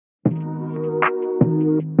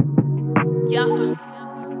Yeah.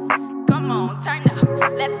 Come on, turn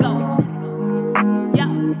up. Let's go.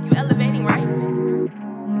 Yeah, you elevating, right?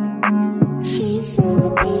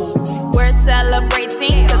 We're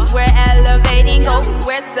celebrating, cause we're elevating, oh.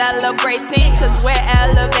 We're celebrating, cause we're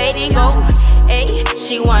elevating, oh. Ay,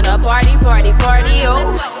 she wanna party, party, party,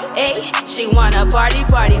 oh. Ay, she wanna party,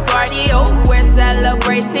 party, party, oh. We're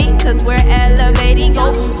celebrating, cause we're elevating,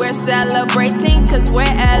 oh. We're celebrating, cause we're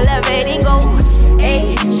elevating, oh.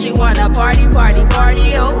 Ay, she wanna party, party, party,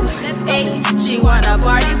 oh. Ay, she wanna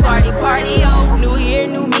party, party, party, oh. New year,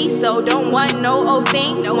 new me, so don't want no old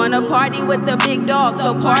things. Wanna party with the big dog,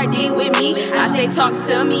 so party with me. I say talk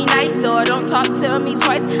to me nice, or don't talk to me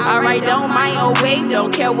twice. Alright, don't mind or wave,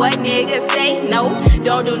 don't care what niggas say. No,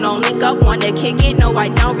 don't do no link up, wanna kick it, no I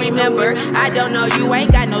don't remember. I don't know, you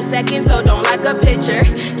ain't got no seconds, so don't like a picture.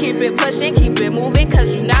 Keep it pushing, keep it moving,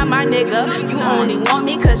 cause you not my nigga. You only want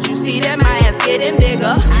me cause you see that my ass getting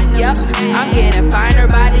bigger. Yup, I'm getting finer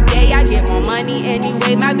by the day. I get more money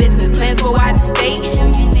anyway, my business plans go out of state.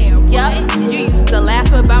 Yup, you used to laugh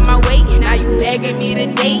about my weight, now you begging me to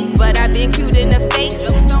date, but I've been cute in the face.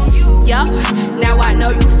 Yup, now I know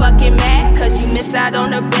you fucking mad, cause you missed out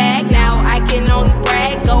on the bag. Now I can only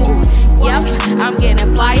brag, oh. Yup, I'm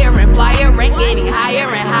getting flyer and flyer, rank getting higher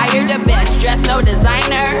and higher. The best dress, no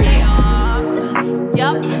designer.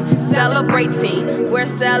 Yup, celebrating, we're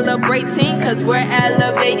celebrating, cause we're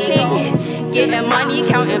elevating. Getting money,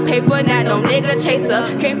 counting paper, not no nigga chaser.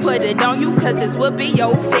 Can't put it on you cause this would be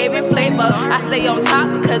your favorite flavor. I stay on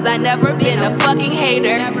top cause I never been a fucking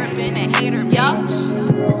hater. Yup,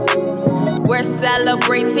 we're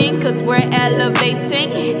celebrating cause we're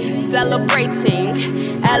elevating.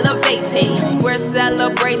 Celebrating, elevating. We're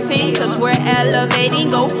celebrating cause we're elevating,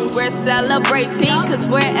 oh. We're celebrating cause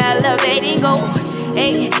we're elevating, oh.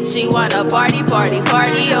 Ay, she wanna party, party,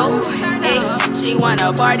 party, oh. Ay, she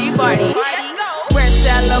wanna party, party. We're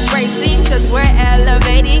celebrating cause we're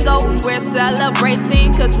elevating, oh. We're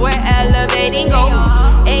celebrating cause we're elevating,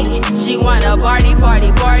 oh. Ay, she wanna party,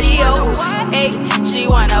 party, party, oh. Ay, she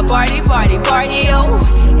wanna party, party, party, oh.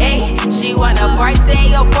 Ay, she wanna party,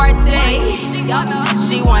 oh, party.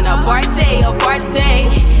 She wanna party, oh,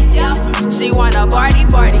 party. She wanna party,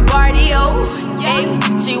 party, party, oh.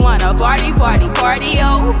 Ay, she wanna party, party, party,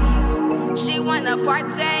 oh. She wanna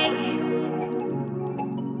party.